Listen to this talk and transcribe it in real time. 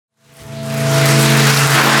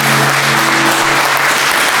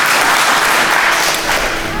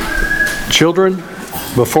Children,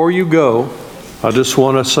 before you go, I just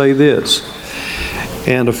want to say this.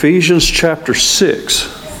 In Ephesians chapter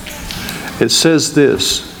 6, it says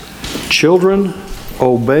this: children,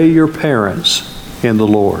 obey your parents in the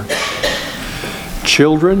Lord.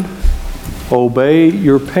 Children, obey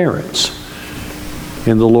your parents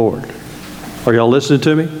in the Lord. Are y'all listening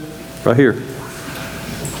to me? Right here.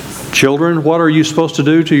 Children, what are you supposed to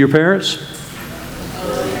do to your parents?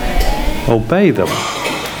 Obey them.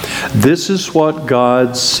 This is what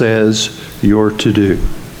God says you're to do.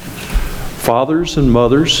 Fathers and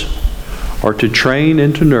mothers are to train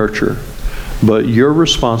and to nurture, but your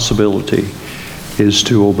responsibility is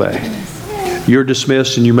to obey. You're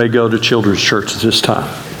dismissed and you may go to children's church at this time.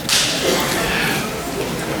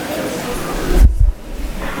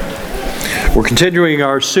 We're continuing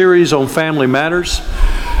our series on family matters.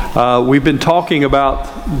 We've been talking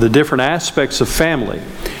about the different aspects of family,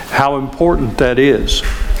 how important that is.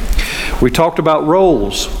 We talked about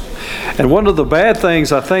roles. And one of the bad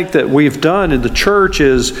things I think that we've done in the church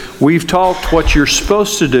is we've talked what you're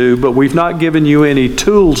supposed to do, but we've not given you any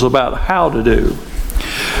tools about how to do.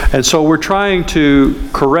 And so we're trying to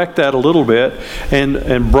correct that a little bit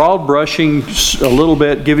and broad brushing a little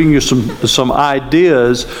bit, giving you some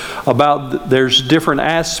ideas about there's different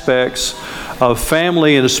aspects of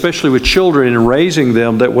family, and especially with children and raising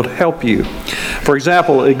them, that would help you. For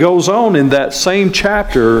example, it goes on in that same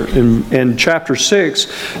chapter, in chapter 6,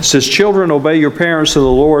 it says, children, obey your parents in the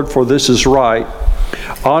Lord, for this is right.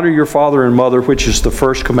 Honor your father and mother, which is the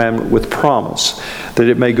first commandment, with promise, that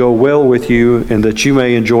it may go well with you and that you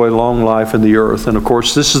may enjoy long life in the earth. And of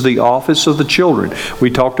course, this is the office of the children. We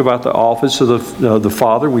talked about the office of the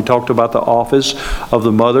father. We talked about the office of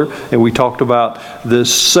the mother. And we talked about the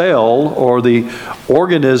cell or the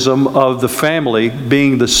organism of the family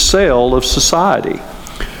being the cell of society.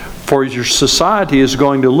 For your society is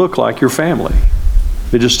going to look like your family.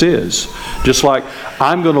 It just is. Just like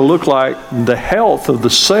I'm going to look like the health of the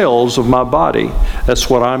cells of my body. That's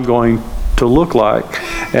what I'm going to look like.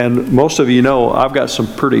 And most of you know I've got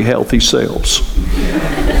some pretty healthy cells.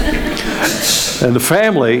 And the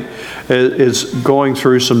family is going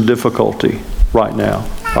through some difficulty right now.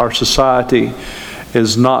 Our society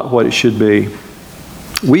is not what it should be.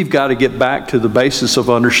 We've got to get back to the basis of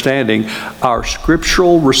understanding our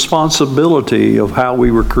scriptural responsibility of how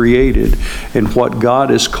we were created and what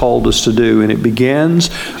God has called us to do. And it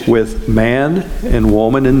begins with man and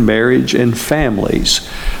woman and marriage and families.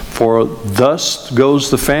 For thus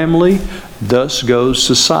goes the family, thus goes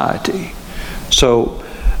society. So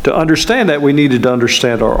to understand that, we needed to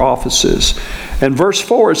understand our offices. And verse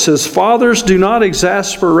 4, it says, fathers, do not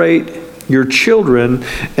exasperate your children,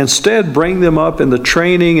 instead bring them up in the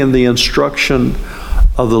training and the instruction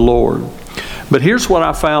of the Lord. But here's what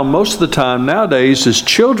I found most of the time nowadays is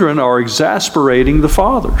children are exasperating the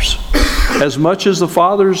fathers as much as the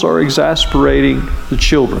fathers are exasperating the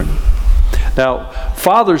children. Now,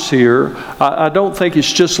 fathers here, I don't think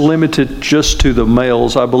it's just limited just to the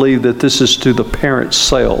males. I believe that this is to the parent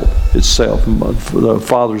cell itself, the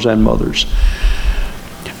fathers and mothers.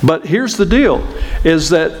 But here's the deal, is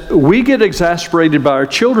that we get exasperated by our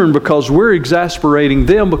children because we're exasperating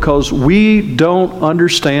them because we don't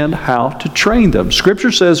understand how to train them.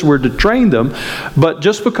 Scripture says we're to train them, but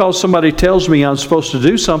just because somebody tells me I'm supposed to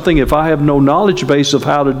do something, if I have no knowledge base of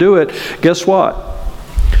how to do it, guess what?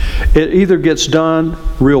 It either gets done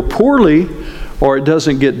real poorly or it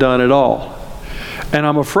doesn't get done at all. And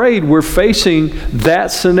I'm afraid we're facing that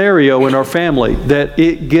scenario in our family, that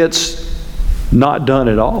it gets not done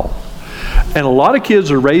at all. And a lot of kids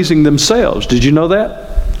are raising themselves. Did you know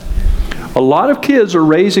that? A lot of kids are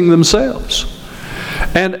raising themselves.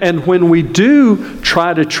 And when we do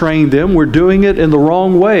try to train them, we're doing it in the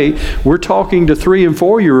wrong way. We're talking to 3 and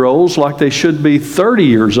 4-year-olds like they should be 30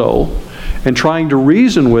 years old and trying to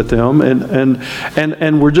reason with them,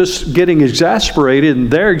 and we're just getting exasperated, and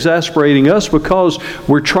they're exasperating us because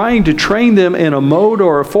we're trying to train them in a mode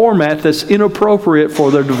or a format that's inappropriate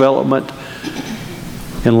for their development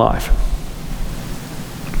in life.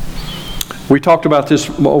 We talked about this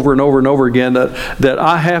over and over and over again, that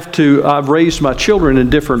I've raised my children in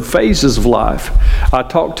different phases of life. I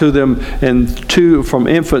talk to them from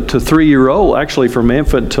infant to 3-year-old, actually from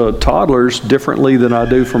infant to toddlers, differently than I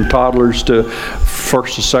do from toddlers to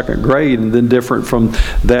first to second grade, and then different from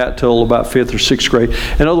that till about 5th or 6th grade.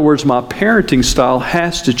 In other words, my parenting style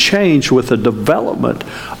has to change with the development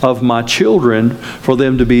of my children for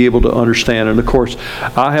them to be able to understand. And of course,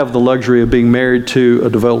 I have the luxury of being married to a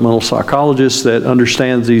developmental psychologist that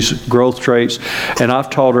understands these growth traits, and I've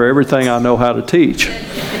taught her everything I know how to teach.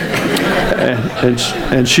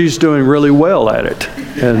 And she's doing really well at it.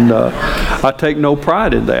 And I take no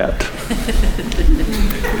pride in that.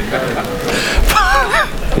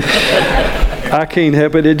 I can't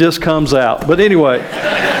help it. It just comes out. But anyway,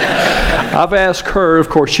 I've asked her, of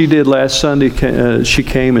course she did last Sunday, she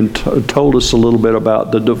came and told us a little bit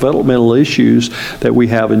about the developmental issues that we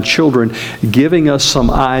have in children, giving us some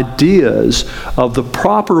ideas of the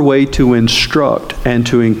proper way to instruct and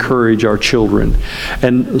to encourage our children.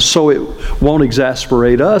 And so it won't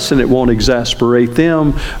exasperate us and it won't exasperate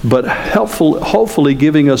them, but hopefully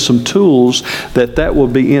giving us some tools that will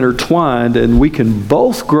be intertwined and we can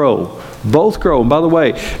both grow. And by the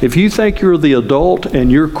way, if you think you're the adult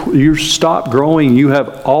and you stop growing, you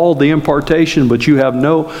have all the impartation, but you have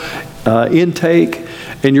no intake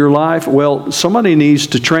in your life, well, somebody needs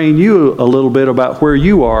to train you a little bit about where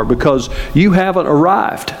you are because you haven't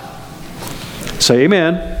arrived. Say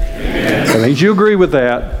amen. Amen. That means you agree with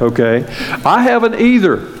that, okay? I haven't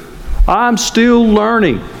either. I'm still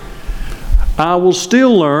learning. I will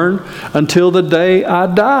still learn until the day I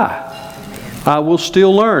die. I will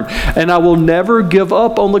still learn. And I will never give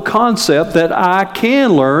up on the concept that I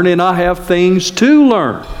can learn and I have things to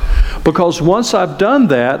learn. Because once I've done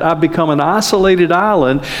that, I've become an isolated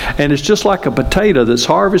island, and it's just like a potato that's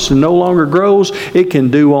harvested and no longer grows. It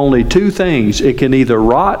can do only two things. It can either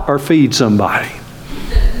rot or feed somebody.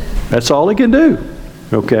 That's all it can do.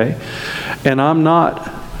 Okay? And I'm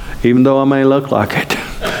not, even though I may look like it,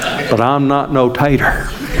 but I'm not no tater.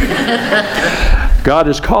 God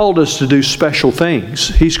has called us to do special things.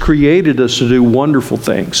 He's created us to do wonderful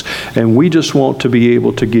things. And we just want to be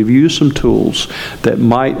able to give you some tools that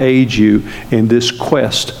might aid you in this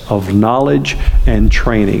quest of knowledge and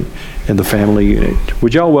training in the family unit.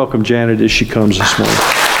 Would y'all welcome Janet as she comes this morning?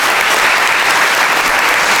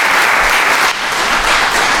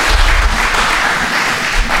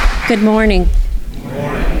 Good morning.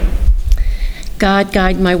 God,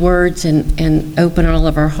 guide my words and open all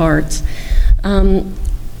of our hearts.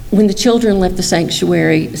 When the children left the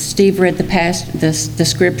sanctuary, Steve read the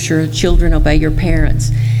scripture, children, obey your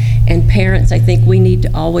parents. And parents, I think we need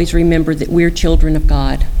to always remember that we're children of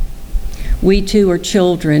God. We too are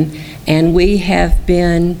children, and we have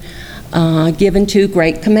been given two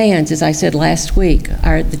great commands, as I said last week.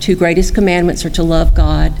 The two greatest commandments are to love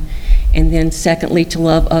God, and then secondly, to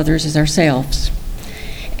love others as ourselves.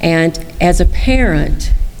 And as a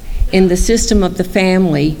parent, in the system of the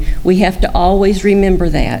family, we have to always remember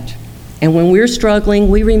that. And when we're struggling,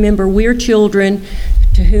 we remember we're children.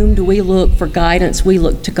 To whom do we look for guidance? We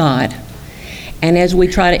look to God. And as we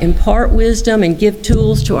try to impart wisdom and give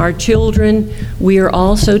tools to our children, we are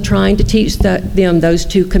also trying to teach them those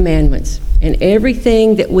two commandments. And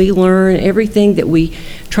everything that we learn, everything that we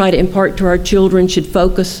try to impart to our children should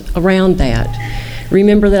focus around that.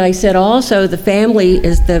 Remember that I said also the family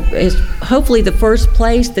is hopefully the first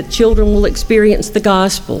place that children will experience the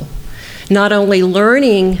gospel. Not only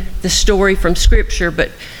learning the story from Scripture,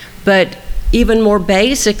 but even more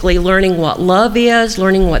basically learning what love is,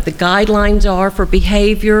 learning what the guidelines are for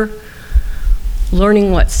behavior,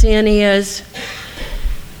 learning what sin is,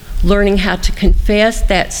 learning how to confess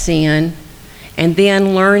that sin, and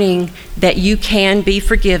then learning that you can be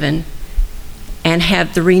forgiven and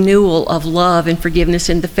have the renewal of love and forgiveness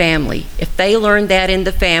in the family. If they learn that in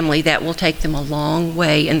the family, that will take them a long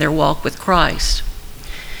way in their walk with Christ.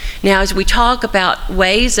 Now, as we talk about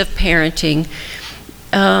ways of parenting,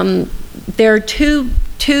 there are two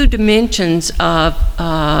dimensions of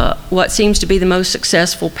what seems to be the most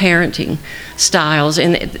successful parenting styles.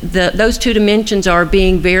 And those two dimensions are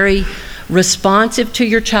being very responsive to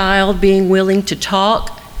your child, being willing to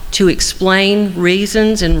talk, to explain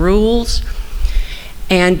reasons and rules,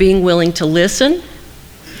 and being willing to listen.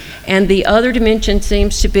 And the other dimension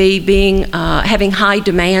seems to be having high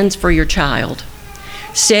demands for your child.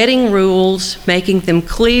 Setting rules, making them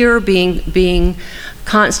clear, being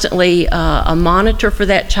constantly a monitor for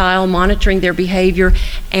that child, monitoring their behavior,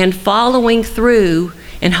 and following through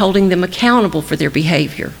and holding them accountable for their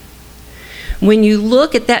behavior. When you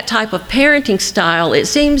look at that type of parenting style, it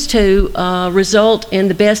seems to result in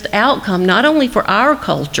the best outcome, not only for our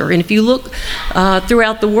culture, and if you look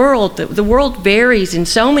throughout the world varies in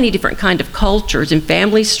so many different kinds of cultures and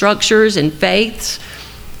family structures and faiths.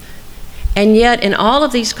 And yet, in all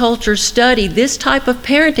of these cultures studied, this type of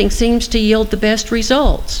parenting seems to yield the best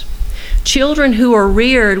results. Children who are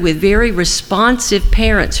reared with very responsive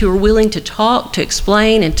parents who are willing to talk, to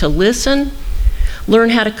explain, and to listen,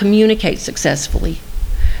 learn how to communicate successfully.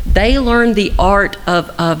 They learn the art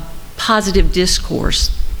of positive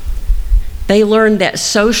discourse. They learn that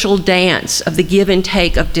social dance of the give and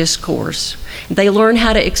take of discourse. They learn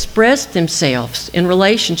how to express themselves in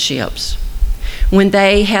relationships. when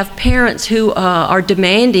they have parents who are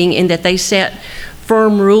demanding and that they set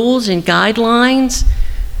firm rules and guidelines,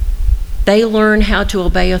 they learn how to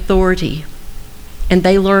obey authority, and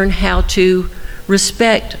they learn how to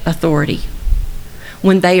respect authority.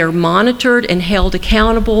 When they are monitored and held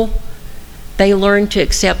accountable, they learn to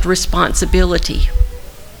accept responsibility.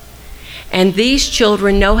 And these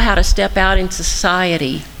children know how to step out into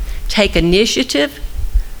society, take initiative.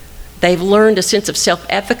 They've learned a sense of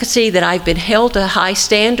self-efficacy, that I've been held to high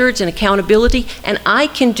standards and accountability, and I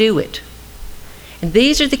can do it. And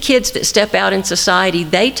these are the kids that step out in society.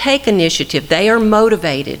 They take initiative, they are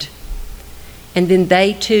motivated, and then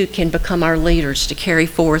they too can become our leaders to carry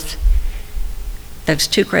forth those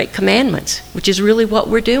two great commandments, which is really what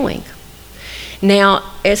we're doing.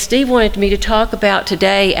 Now, as Steve wanted me to talk about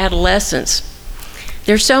today, adolescence,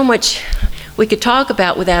 there's so much we could talk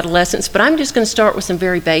about with adolescence, but I'm just going to start with some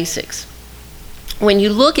very basics. When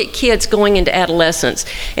you look at kids going into adolescence,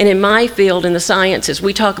 and in my field, in the sciences,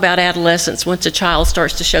 we talk about adolescence once a child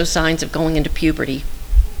starts to show signs of going into puberty.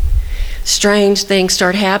 Strange things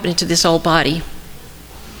start happening to this old body.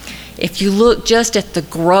 If you look just at the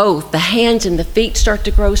growth, the hands and the feet start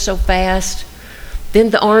to grow so fast,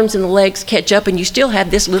 then the arms and the legs catch up, and you still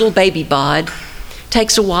have this little baby bod.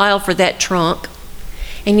 Takes a while for that trunk.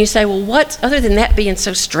 And you say, well, what's, other than that being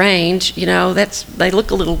so strange, they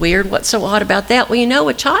look a little weird, what's so odd about that? Well,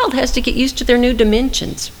 a child has to get used to their new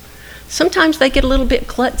dimensions. Sometimes they get a little bit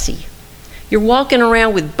klutzy. You're walking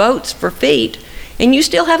around with boats for feet, and you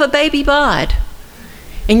still have a baby bod.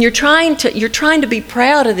 And you're trying to be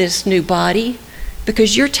proud of this new body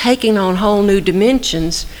because you're taking on whole new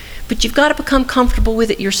dimensions, but you've got to become comfortable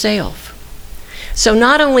with it yourself. So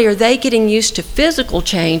not only are they getting used to physical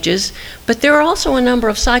changes, but there are also a number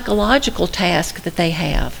of psychological tasks that they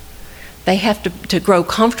have. They have to grow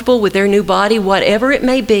comfortable with their new body, whatever it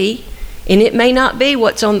may be, and it may not be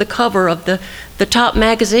what's on the cover of the top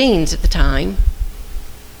magazines at the time.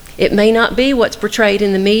 It may not be what's portrayed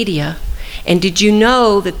in the media. And did you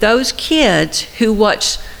know that those kids who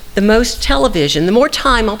watch the most television, the more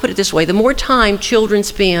time, I'll put it this way, the more time children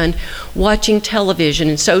spend watching television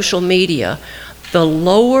and social media, the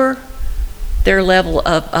lower their level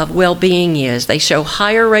of well-being is. They show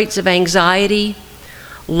higher rates of anxiety,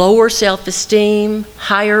 lower self-esteem,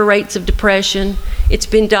 higher rates of depression. It's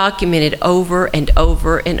been documented over and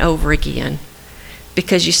over and over again.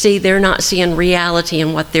 Because you see, they're not seeing reality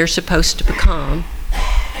in what they're supposed to become.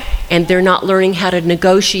 And they're not learning how to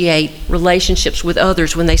negotiate relationships with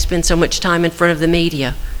others when they spend so much time in front of the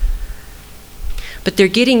media. But they're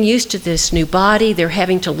getting used to this new body. They're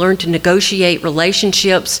having to learn to negotiate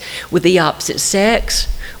relationships with the opposite sex.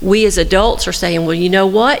 We as adults are saying, well, you know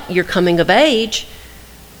what? You're coming of age.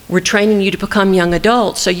 We're training you to become young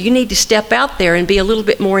adults, so you need to step out there and be a little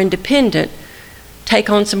bit more independent,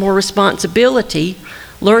 take on some more responsibility,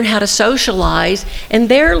 learn how to socialize, and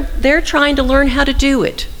they're trying to learn how to do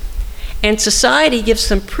it. And society gives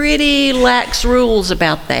some pretty lax rules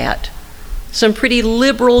about that, some pretty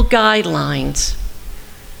liberal guidelines.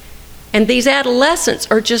 And these adolescents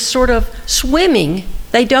are just sort of swimming.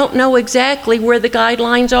 They don't know exactly where the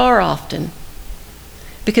guidelines are often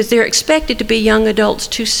because they're expected to be young adults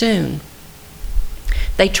too soon.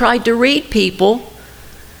 They try to read people.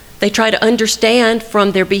 They try to understand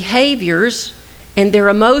from their behaviors and their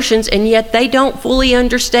emotions, and yet they don't fully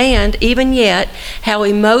understand, even yet, how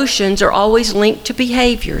emotions are always linked to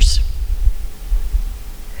behaviors.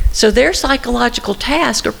 So their psychological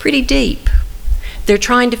tasks are pretty deep. They're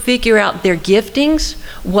trying to figure out their giftings,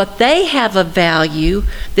 what they have of value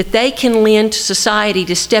that they can lend to society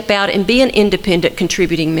to step out and be an independent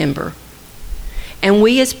contributing member. And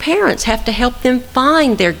we as parents have to help them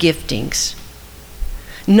find their giftings.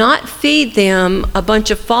 Not feed them a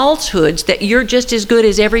bunch of falsehoods that you're just as good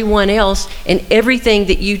as everyone else in everything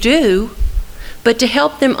that you do, but to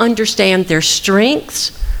help them understand their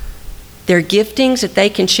strengths, their giftings that they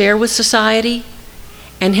can share with society,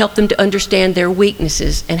 and help them to understand their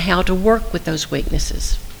weaknesses and how to work with those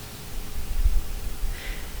weaknesses.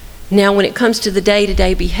 Now, when it comes to the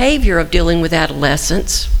day-to-day behavior of dealing with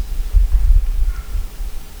adolescents,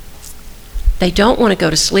 they don't want to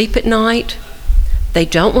go to sleep at night. They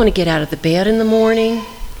don't want to get out of the bed in the morning.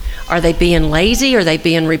 Are they being lazy? Are they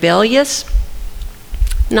being rebellious?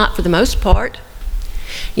 Not for the most part.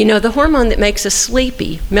 The hormone that makes us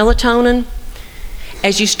sleepy, melatonin,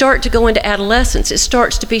 as you start to go into adolescence, it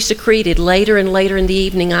starts to be secreted later and later in the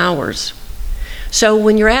evening hours. So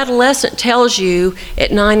when your adolescent tells you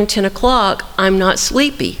at 9 and 10 o'clock, I'm not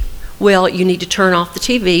sleepy, Well, you need to turn off the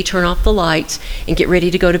TV, turn off the lights, and get ready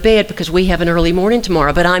to go to bed because we have an early morning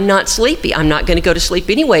tomorrow. But I'm not sleepy. I'm not going to go to sleep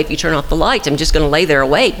anyway if you turn off the lights. I'm just going to lay there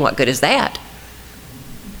awake. What good is that?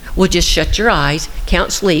 Well, just shut your eyes,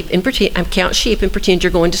 count sheep, and pretend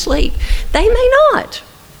you're going to sleep. They may not,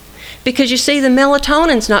 because you see, the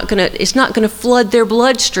melatonin's not going to flood their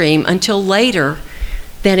bloodstream until later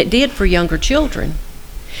than it did for younger children.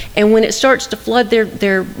 And when it starts to flood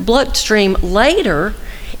their bloodstream later,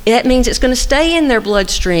 that means it's going to stay in their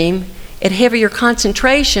bloodstream at heavier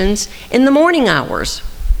concentrations in the morning hours.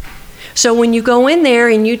 So when you go in there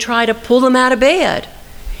and you try to pull them out of bed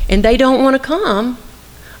and they don't want to come,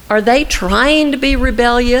 are they trying to be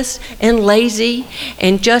rebellious and lazy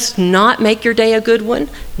and just not make your day a good one?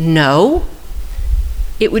 No.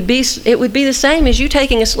 It would be the same as you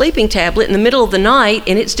taking a sleeping tablet in the middle of the night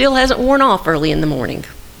and it still hasn't worn off early in the morning.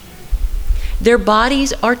 Their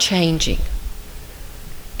bodies are changing.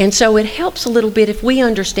 And so it helps a little bit if we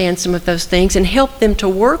understand some of those things and help them to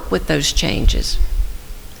work with those changes.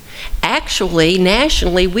 Actually,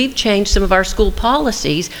 nationally, we've changed some of our school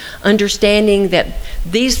policies, understanding that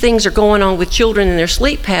these things are going on with children and their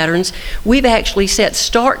sleep patterns. We've actually set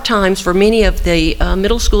start times for many of the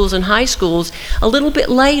middle schools and high schools a little bit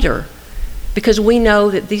later, because we know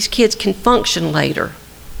that these kids can function later,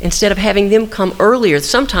 instead of having them come earlier,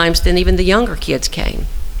 sometimes than even the younger kids came.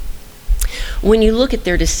 When you look at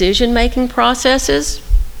their decision-making processes,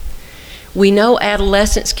 we know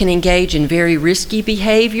adolescents can engage in very risky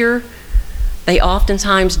behavior. They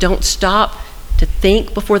oftentimes don't stop to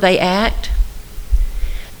think before they act.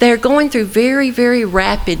 They're going through very, very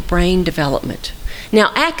rapid brain development.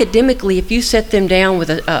 Now, academically, if you set them down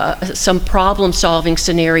with some problem-solving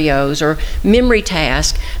scenarios or memory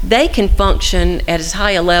tasks, they can function at as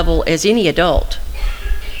high a level as any adult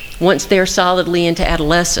once they're solidly into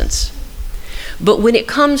adolescence. But when it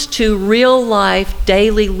comes to real life,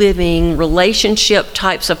 daily living, relationship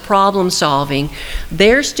types of problem solving,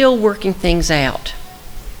 they're still working things out.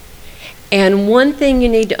 And one thing you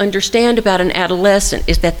need to understand about an adolescent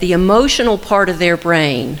is that the emotional part of their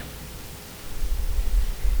brain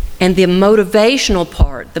and the motivational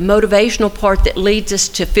part that leads us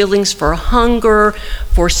to feelings for hunger,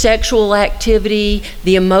 for sexual activity,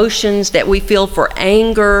 the emotions that we feel for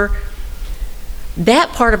anger, that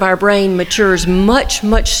part of our brain matures much,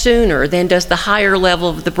 much sooner than does the higher level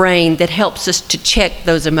of the brain that helps us to check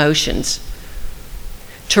those emotions,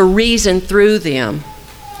 to reason through them,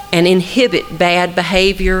 and inhibit bad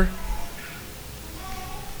behavior.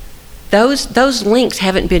 Those links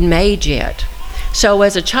haven't been made yet. So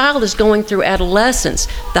as a child is going through adolescence,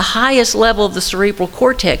 the highest level of the cerebral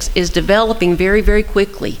cortex is developing very, very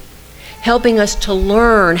quickly, helping us to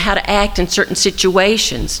learn how to act in certain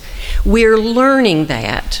situations. We're learning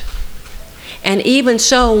that. And even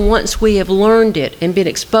so, once we have learned it and been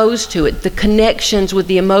exposed to it, the connections with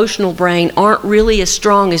the emotional brain aren't really as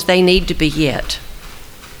strong as they need to be yet.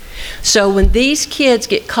 So when these kids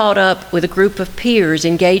get caught up with a group of peers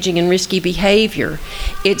engaging in risky behavior,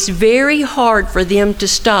 it's very hard for them to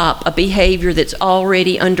stop a behavior that's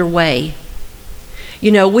already underway.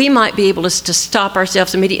 You know, we might be able to stop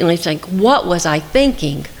ourselves immediately and think, what was I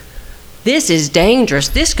thinking? This is dangerous.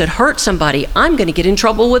 This could hurt somebody. I'm going to get in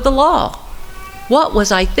trouble with the law. What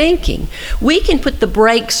was I thinking? We can put the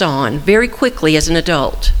brakes on very quickly as an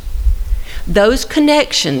adult. Those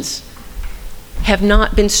connections have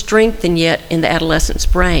not been strengthened yet in the adolescent's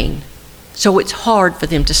brain, so it's hard for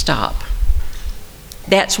them to stop.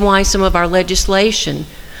 That's why some of our legislation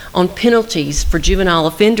on penalties for juvenile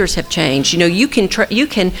offenders have changed. You know, you can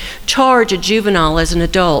charge a juvenile as an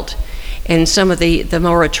adult in some of the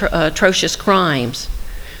more atrocious crimes,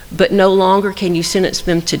 but no longer can you sentence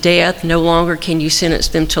them to death, no longer can you sentence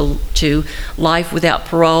them to life without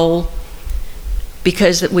parole,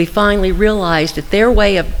 because we finally realized that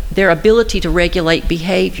their ability to regulate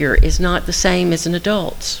behavior is not the same as an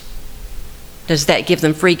adult's. Does that give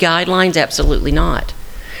them free guidelines? Absolutely not.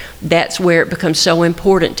 That's where it becomes so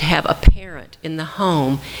important to have a parent in the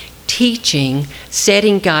home teaching,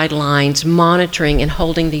 setting guidelines, monitoring, and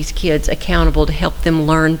holding these kids accountable to help them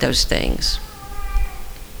learn those things.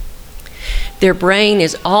 Their brain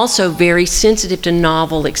is also very sensitive to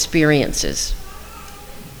novel experiences.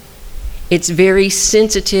 It's very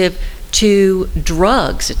sensitive to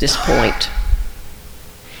drugs at this point.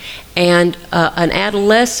 And an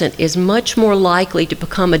adolescent is much more likely to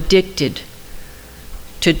become addicted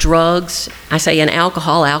to drugs. I say in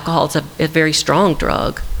alcohol. Alcohol is a very strong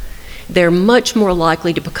drug. They're much more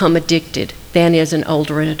likely to become addicted than is an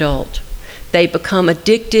older adult. They become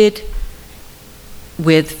addicted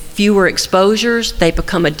with fewer exposures. They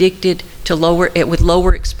become addicted to with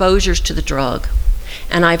lower exposures to the drug.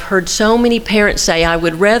 And I've heard so many parents say, I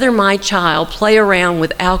would rather my child play around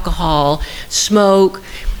with alcohol, smoke,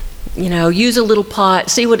 use a little pot,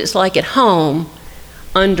 see what it's like at home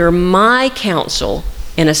under my counsel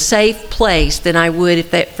in a safe place than I would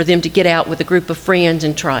for them to get out with a group of friends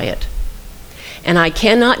and try it. And I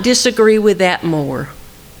cannot disagree with that more.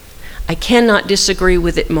 I cannot disagree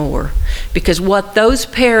with it more, because what those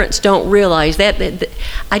parents don't realize, that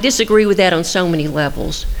I disagree with that on so many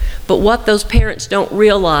levels, but what those parents don't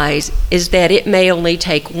realize is that it may only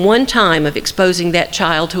take one time of exposing that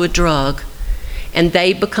child to a drug and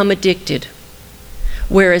they become addicted,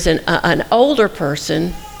 whereas an older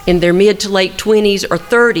person in their mid to late 20s or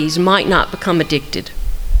 30s might not become addicted.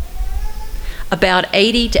 About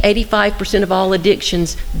 80 to 85% of all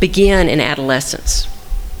addictions begin in adolescence,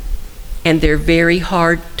 and they're very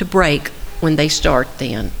hard to break when they start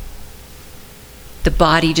then. The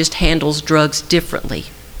body just handles drugs differently.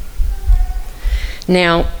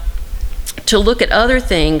 Now, to look at other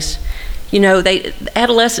things,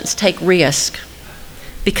 adolescents take risk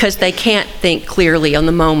because they can't think clearly on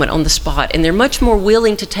the moment, on the spot, and they're much more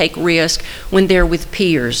willing to take risk when they're with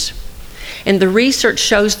peers. And the research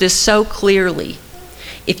shows this so clearly.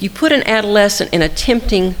 If you put an adolescent in a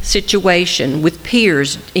tempting situation with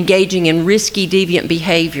peers engaging in risky, deviant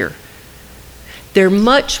behavior, they're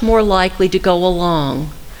much more likely to go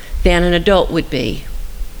along than an adult would be.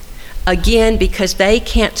 Again, because they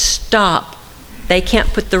can't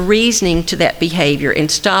put the reasoning to that behavior and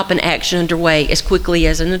stop an action underway as quickly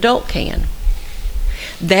as an adult can.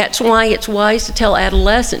 That's why it's wise to tell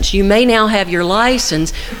adolescents, you may now have your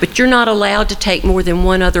license, but you're not allowed to take more than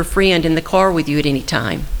one other friend in the car with you at any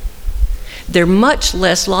time. They're much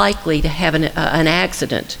less likely to have an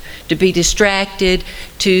accident, to be distracted,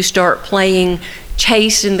 to start playing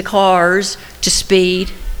chase in the cars, to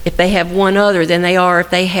speed, if they have one other than they are if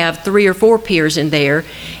they have 3 or 4 peers in there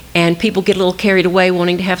and people get a little carried away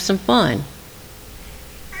wanting to have some fun.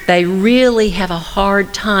 They really have a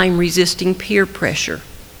hard time resisting peer pressure.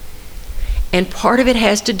 And part of it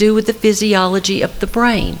has to do with the physiology of the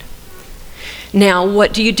brain. Now,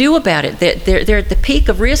 what do you do about it? They're at the peak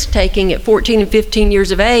of risk-taking at 14 and 15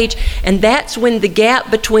 years of age, and that's when the gap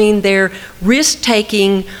between their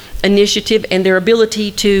risk-taking initiative and their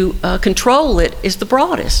ability to control it is the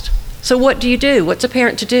broadest. So what do you do? What's a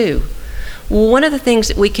parent to do? Well, one of the things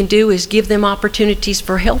that we can do is give them opportunities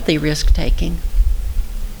for healthy risk-taking.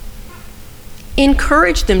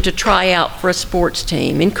 Encourage them to try out for a sports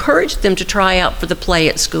team. Encourage them to try out for the play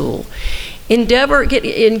at school.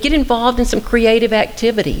 Get involved in some creative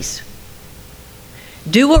activities.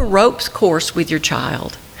 Do a ropes course with your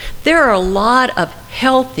child. There are a lot of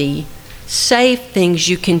healthy, safe things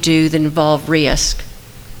you can do that involve risk.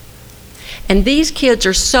 And these kids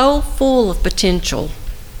are so full of potential.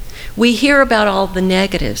 We hear about all the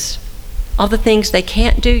negatives, all the things they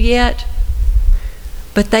can't do yet,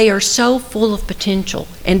 but they are so full of potential.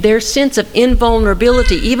 And their sense of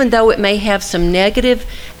invulnerability, even though it may have some negative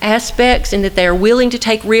aspects in that they are willing to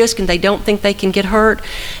take risk and they don't think they can get hurt,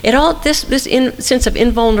 this sense of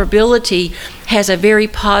invulnerability has a very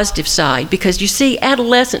positive side, because you see,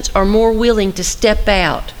 adolescents are more willing to step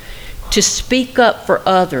out, to speak up for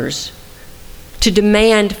others, to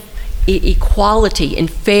demand equality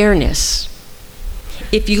and fairness.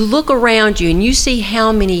 If you look around you and you see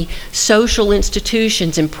how many social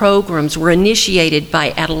institutions and programs were initiated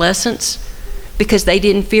by adolescents because they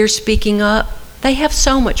didn't fear speaking up, they have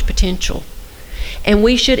so much potential. And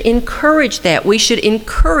we should encourage that. We should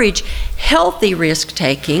encourage healthy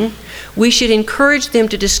risk-taking. We should encourage them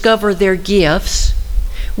to discover their gifts.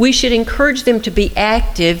 We should encourage them to be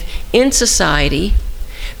active in society,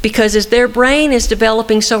 because as their brain is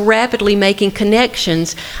developing so rapidly, making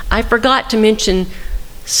connections, I forgot to mention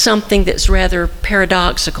something that's rather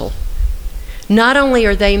paradoxical. Not only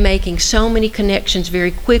are they making so many connections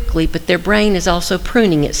very quickly, but their brain is also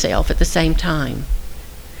pruning itself at the same time.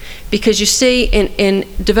 Because you see, in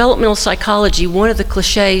developmental psychology, one of the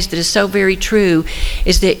cliches that is so very true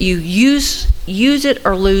is that you use it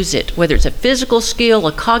or lose it, whether it's a physical skill,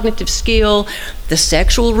 a cognitive skill, the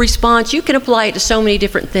sexual response. You can apply it to so many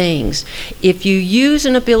different things. If you use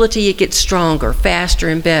an ability, it gets stronger, faster,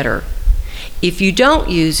 and better. If you don't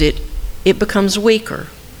use it, it becomes weaker.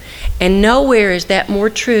 And nowhere is that more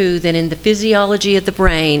true than in the physiology of the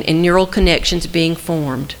brain and neural connections being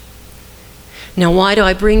formed. Now, why do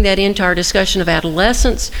I bring that into our discussion of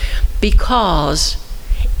adolescence? Because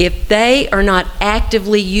if they are not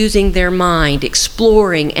actively using their mind,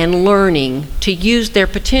 exploring and learning to use their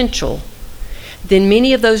potential, then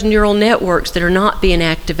many of those neural networks that are not being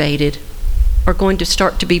activated are going to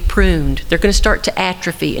start to be pruned. They're going to start to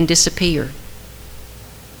atrophy and disappear.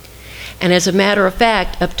 And as a matter of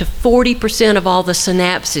fact, up to 40% of all the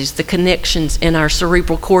synapses, the connections in our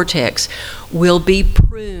cerebral cortex, will be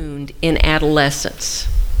pruned in adolescence.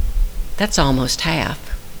 That's almost half.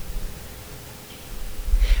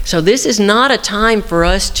 So this is not a time for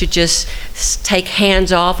us to just take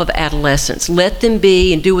hands off of adolescents. Let them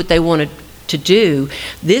be and do what they want to do.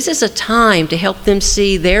 This is a time to help them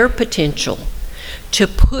see their potential, to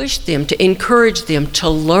push them, to encourage them to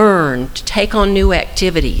learn, to take on new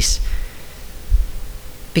activities.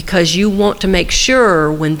 Because you want to make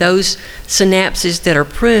sure when those synapses that are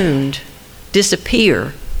pruned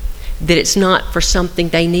disappear, that it's not for something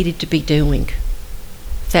they needed to be doing,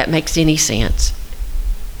 if that makes any sense.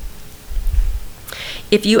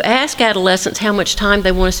 If you ask adolescents how much time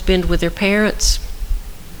they want to spend with their parents,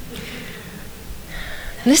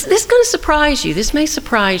 this is going to surprise you. This may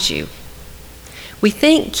surprise you. We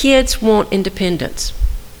think kids want independence.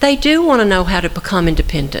 They do want to know how to become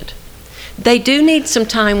independent. They do need some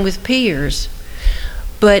time with peers.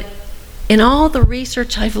 But in all the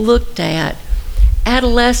research I've looked at,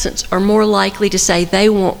 adolescents are more likely to say they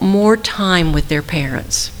want more time with their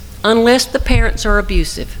parents, unless the parents are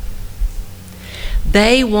abusive.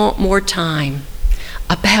 They want more time.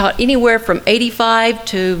 About anywhere from 85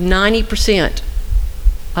 to 90%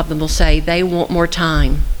 of them will say they want more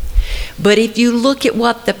time. But if you look at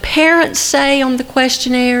what the parents say on the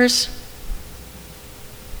questionnaires,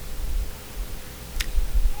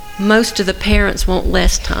 most of the parents want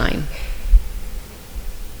less time.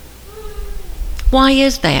 Why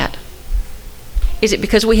is that? Is it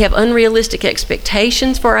because we have unrealistic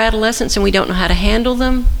expectations for our adolescents and we don't know how to handle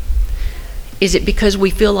them? Is it because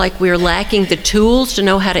we feel like we're lacking the tools to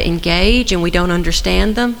know how to engage and we don't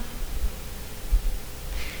understand them?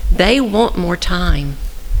 They want more time.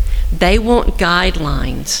 They want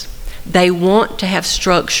guidelines. They want to have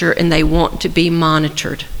structure and they want to be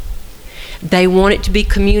monitored. They want it to be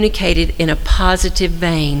communicated in a positive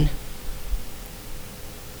vein.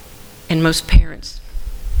 And most parents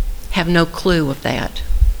have no clue of that.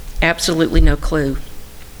 Absolutely no clue.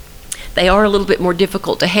 They are a little bit more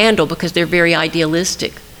difficult to handle because they're very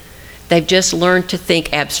idealistic. They've just learned to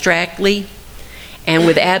think abstractly, and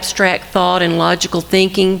with abstract thought and logical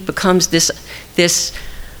thinking becomes this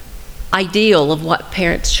ideal of what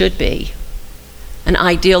parents should be, an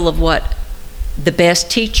ideal of what the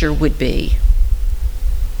best teacher would be.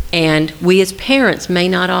 And we as parents may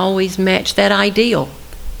not always match that ideal.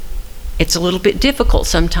 It's a little bit difficult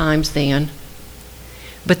sometimes then.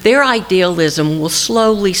 But their idealism will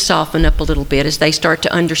slowly soften up a little bit as they start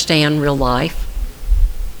to understand real life.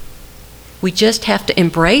 We just have to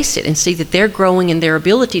embrace it and see that they're growing in their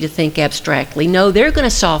ability to think abstractly. No, they're going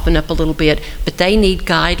to soften up a little bit, but they need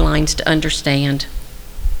guidelines to understand.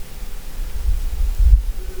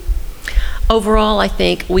 Overall, I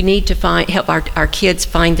think we need to help our kids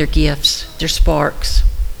find their gifts, their sparks.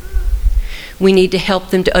 We need to help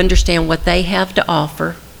them to understand what they have to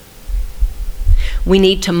offer. We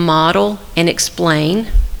need to model and explain.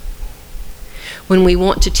 When we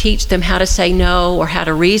want to teach them how to say no or how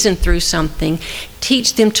to reason through something,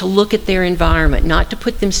 teach them to look at their environment, not to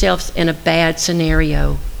put themselves in a bad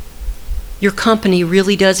scenario. Your company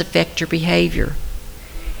really does affect your behavior.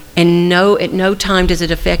 And at no time does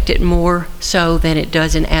it affect it more so than it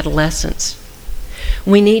does in adolescence.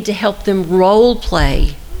 We need to help them role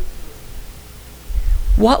play.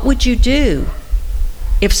 What would you do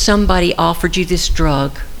if somebody offered you this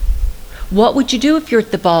drug? What would you do if you're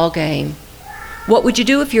at the ball game? What would you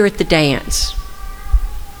do if you're at the dance?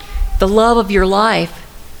 The love of your life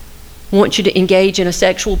wants you to engage in a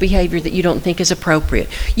sexual behavior that you don't think is appropriate.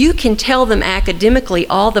 You can tell them academically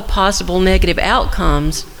all the possible negative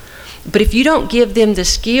outcomes, but if you don't give them the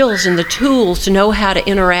skills and the tools to know how to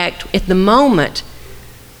interact at the moment,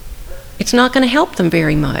 it's not going to help them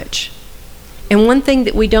very much. And one thing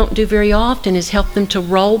that we don't do very often is help them to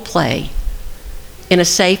role play in a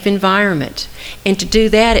safe environment. And to do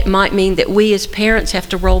that, it might mean that we as parents have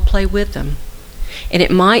to role play with them. And it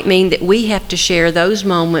might mean that we have to share those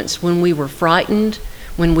moments when we were frightened,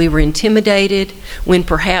 when we were intimidated, when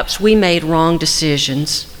perhaps we made wrong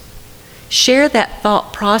decisions. Share that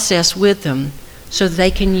thought process with them so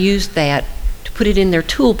they can use that to put it in their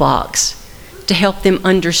toolbox to help them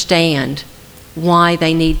understand why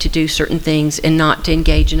they need to do certain things and not to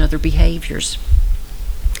engage in other behaviors.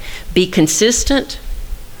 Be consistent.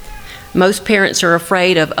 Most parents are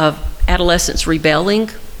afraid of adolescents rebelling.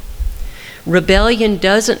 Rebellion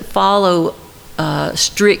doesn't follow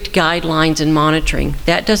strict guidelines and monitoring.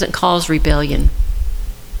 That doesn't cause rebellion.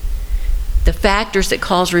 The factors that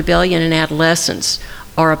cause rebellion in adolescence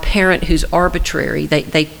are a parent who's arbitrary.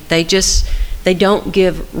 They don't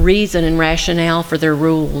give reason and rationale for their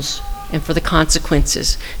rules and for the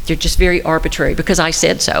consequences. They're just very arbitrary because I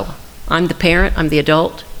said so. I'm the parent, I'm the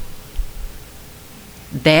adult.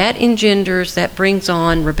 That brings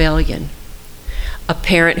on rebellion. A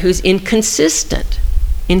parent who's inconsistent.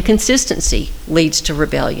 Inconsistency leads to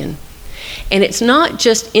rebellion. And it's not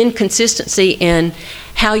just inconsistency in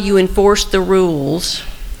how you enforce the rules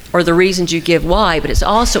or the reasons you give why, but it's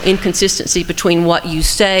also inconsistency between what you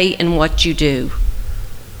say and what you do.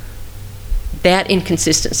 That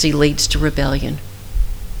inconsistency leads to rebellion.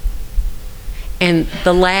 And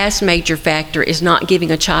the last major factor is not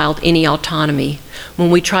giving a child any autonomy. When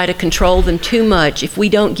we try to control them too much, if we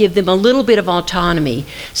don't give them a little bit of autonomy,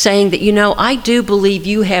 saying that, I do believe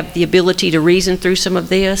you have the ability to reason through some of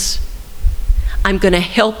this. I'm going to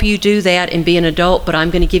help you do that and be an adult, but I'm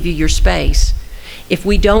going to give you your space. If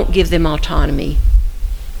we don't give them autonomy,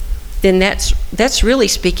 then that's really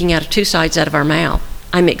speaking out of two sides out of our mouth.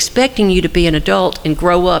 I'm expecting you to be an adult and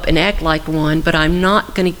grow up and act like one, but I'm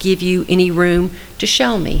not going to give you any room to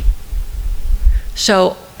show me.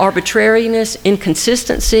 So arbitrariness,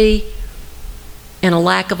 inconsistency, and a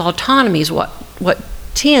lack of autonomy is what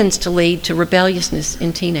tends to lead to rebelliousness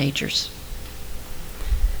in teenagers.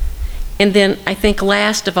 And then I think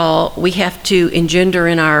last of all, we have to engender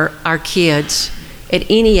in our kids at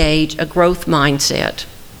any age a growth mindset.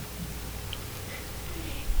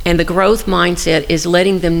 And the growth mindset is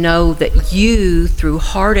letting them know that you, through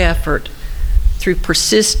hard effort, through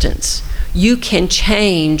persistence, you can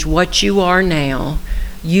change what you are now.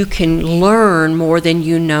 You can learn more than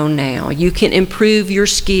you know now. You can improve your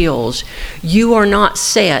skills. You are not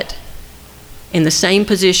set in the same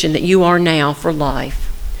position that you are now for life.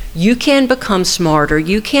 You can become smarter.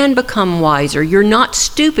 You can become wiser. You're not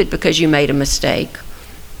stupid because you made a mistake.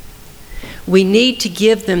 We need to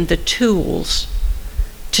give them the tools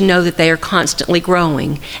to know that they are constantly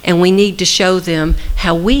growing, and we need to show them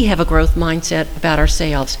how we have a growth mindset about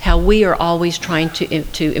ourselves, how we are always trying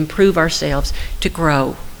to improve ourselves, to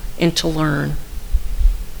grow and to learn.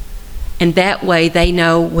 And that way they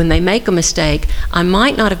know when they make a mistake, I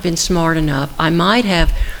might not have been smart enough, I might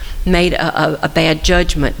have made a bad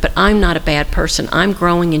judgment, but I'm not a bad person. I'm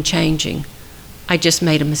growing and changing. I just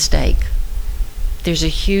made a mistake. There's a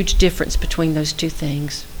huge difference between those two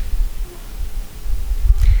things.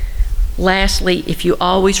 Lastly, if you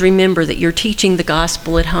always remember that you're teaching the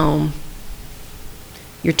gospel at home,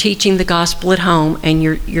 you're teaching the gospel at home, and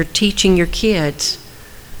you're teaching your kids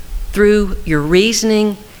through your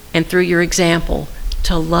reasoning and through your example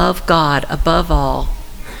to love God above all,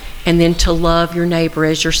 and then to love your neighbor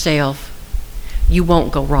as yourself, you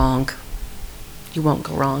won't go wrong. You won't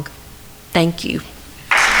go wrong. Thank you.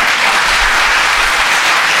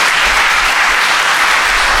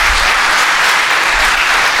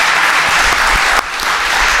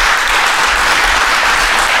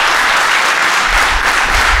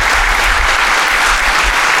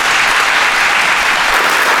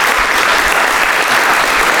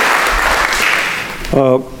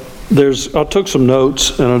 I took some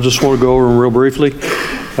notes, and I just want to go over them real briefly.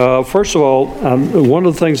 First of all, one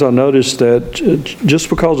of the things I noticed that just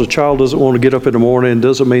because a child doesn't want to get up in the morning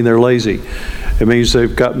doesn't mean they're lazy. It means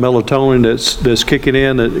they've got melatonin that's kicking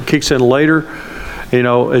in, that kicks in later.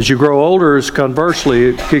 As you grow older, it's conversely,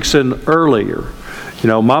 it kicks in earlier.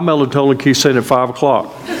 My melatonin kicks in at 5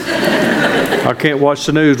 o'clock. I can't watch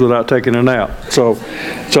the news without taking a nap. So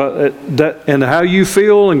that, and how you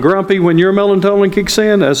feel and grumpy when your melatonin kicks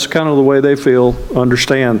in, that's kind of the way they feel.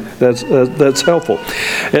 Understand that's helpful.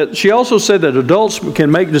 She also said that adults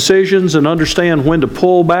can make decisions and understand when to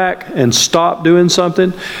pull back and stop doing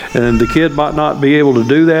something, and the kid might not be able to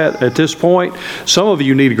do that at this point. Some of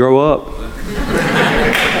you need to grow up.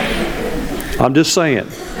 I'm just saying.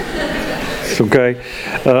 Okay.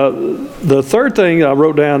 The third thing I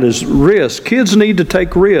wrote down is risk. Kids need to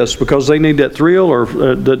take risks because they need that thrill or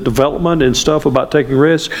the development and stuff about taking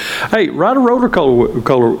risks. Hey, ride a roller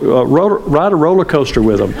coaster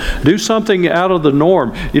with them. Do something out of the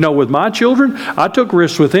norm. With my children, I took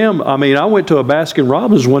risks with them. I went to a Baskin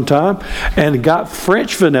Robbins one time and got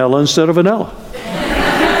French vanilla instead of vanilla.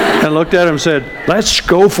 And looked at him and said, let's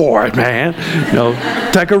go for it, man.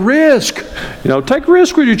 Take a risk. Take a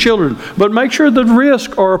risk with your children, but make sure the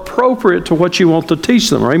risks are appropriate to what you want to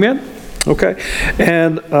teach them. Amen? Okay.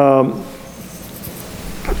 And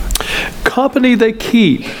company they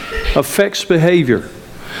keep affects behavior.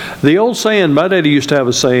 The old saying, my daddy used to have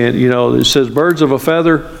a saying, it says, birds of a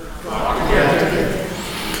feather.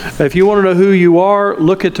 If you want to know who you are,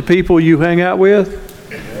 look at the people you hang out with.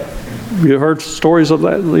 You heard stories of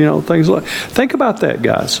that, things like. Think about that,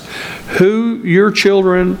 guys. Who your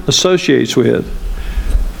children associates with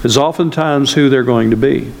is oftentimes who they're going to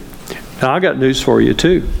be. Now, I got news for you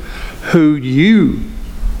too. Who you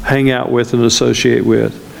hang out with and associate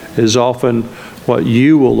with is often what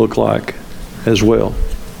you will look like as well.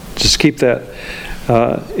 Just keep that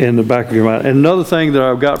in the back of your mind. And another thing that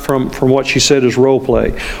I've got from what she said is role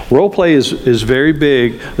play. Role play is very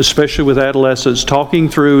big, especially with adolescents, talking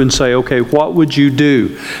through and say, okay, what would you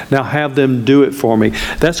do? Now have them do it for me.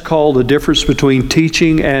 That's called the difference between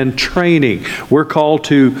teaching and training. We're called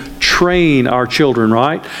to train our children,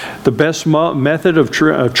 right? The best method of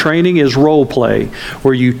training is role play,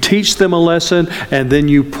 where you teach them a lesson and then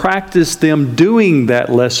you practice them doing that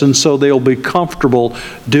lesson so they'll be comfortable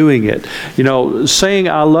doing it. Saying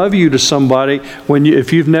I love you to somebody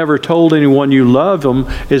if you've never told anyone you love them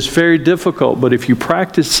is very difficult. But if you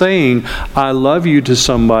practice saying I love you to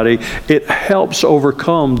somebody, it helps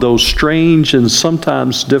overcome those strange and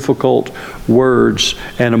sometimes difficult words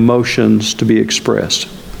and emotions to be expressed.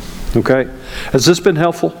 Okay? Has this been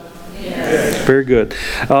helpful? Yes. Very good.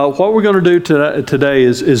 What we're going to do today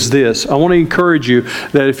is this. I want to encourage you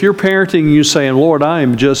that if you're parenting and you're saying, Lord, I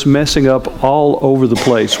am just messing up all over the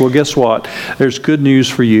place. Well, guess what? There's good news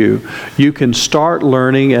for you. You can start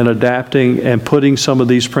learning and adapting and putting some of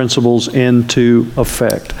these principles into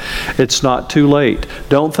effect. It's not too late.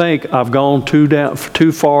 Don't think I've gone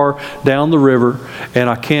too far down the river and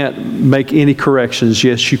I can't make any corrections.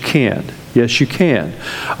 Yes, you can. Yes, you can.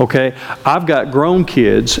 Okay? I've got grown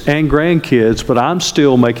kids and grandkids, but I'm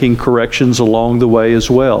still making corrections along the way as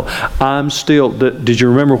well. Did you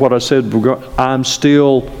remember what I said? I'm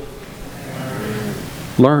still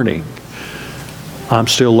learning. I'm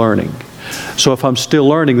still learning. So if I'm still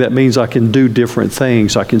learning, that means I can do different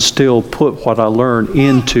things. I can still put what I learn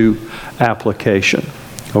into application.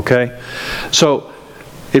 Okay? So,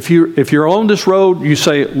 if you're on this road, you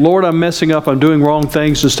say, Lord, I'm messing up, I'm doing wrong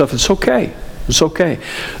things and stuff, it's okay. It's okay.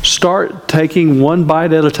 Start taking one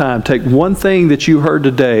bite at a time. Take one thing that you heard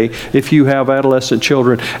today, if you have adolescent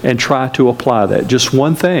children, and try to apply that. Just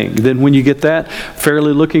one thing. Then when you get that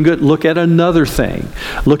fairly looking good, look at another thing.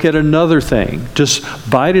 Look at another thing. Just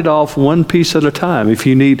bite it off one piece at a time. If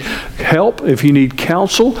you need help, if you need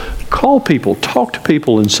counsel, call people, talk to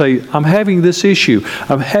people and say, I'm having this issue.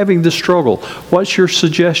 I'm having this struggle. What's your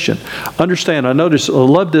suggestion? Understand, I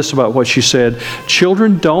love this about what she said.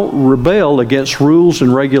 Children don't rebel against rules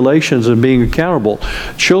and regulations and being accountable.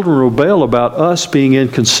 Children rebel about us being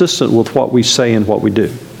inconsistent with what we say and what we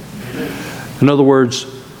do. In other words,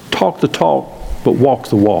 talk the talk, but walk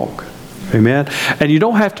the walk. Amen? And you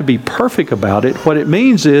don't have to be perfect about it. What it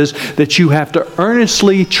means is that you have to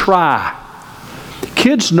earnestly try.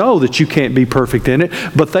 Kids know that you can't be perfect in it,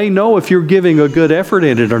 but they know if you're giving a good effort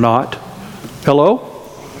in it or not. Hello?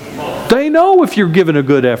 They know if you're giving a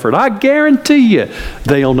good effort. I guarantee you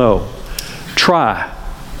they'll know. Try.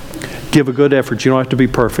 Give a good effort. You don't have to be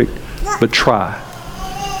perfect, but try.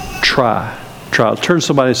 Try. Try. Turn to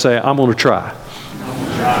somebody and say, I'm going to try.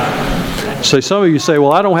 So some of you say,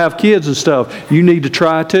 well, I don't have kids and stuff. You need to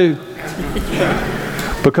try too.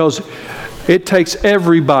 Because it takes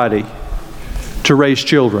everybody to raise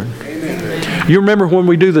children. You remember when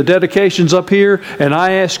we do the dedications up here and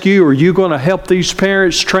I ask you, are you going to help these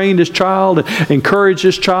parents train this child, and encourage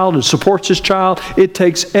this child and support this child? It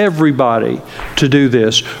takes everybody to do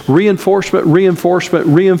this. Reinforcement, reinforcement,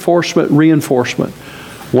 reinforcement, reinforcement.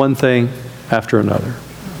 One thing after another.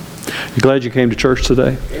 You glad you came to church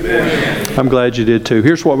today? Amen. I'm glad you did too.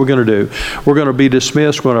 Here's what we're going to do. We're going to be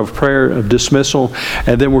dismissed. We're going to have a prayer of dismissal,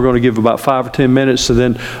 and then we're going to give about 5 or 10 minutes to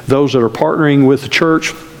then those that are partnering with the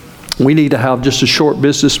church. We need to have just a short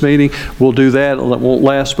business meeting. We'll do that. It won't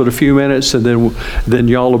last but a few minutes, and then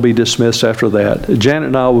y'all will be dismissed after that. Janet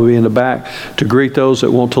and I will be in the back to greet those that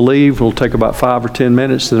want to leave. We'll take about 5 or 10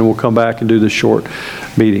 minutes, and then we'll come back and do this short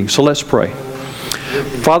meeting. So let's pray.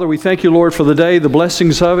 Father, we thank you, Lord, for the day, the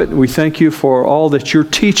blessings of it. We thank you for all that you're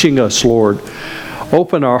teaching us, Lord.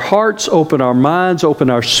 Open our hearts, open our minds, open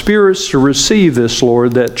our spirits to receive this,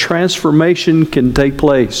 Lord, that transformation can take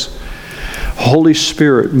place. Holy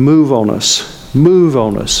Spirit, move on us. Move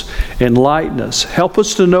on us. Enlighten us. Help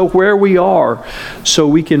us to know where we are so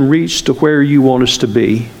we can reach to where you want us to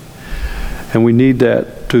be. And we need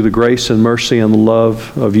that through the grace and mercy and the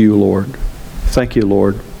love of you, Lord. Thank you,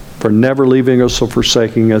 Lord, for never leaving us or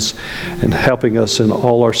forsaking us and helping us in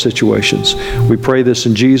all our situations. We pray this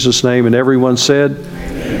in Jesus' name. And everyone said,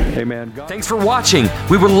 Amen. Amen. Thanks for watching.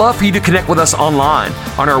 We would love for you to connect with us online.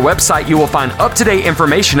 On our website, you will find up-to-date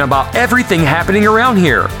information about everything happening around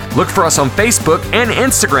here. Look for us on Facebook and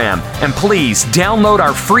Instagram, and please download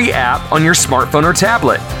our free app on your smartphone or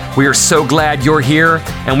tablet. We are so glad you're here,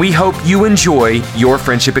 and we hope you enjoy your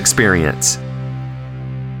friendship experience.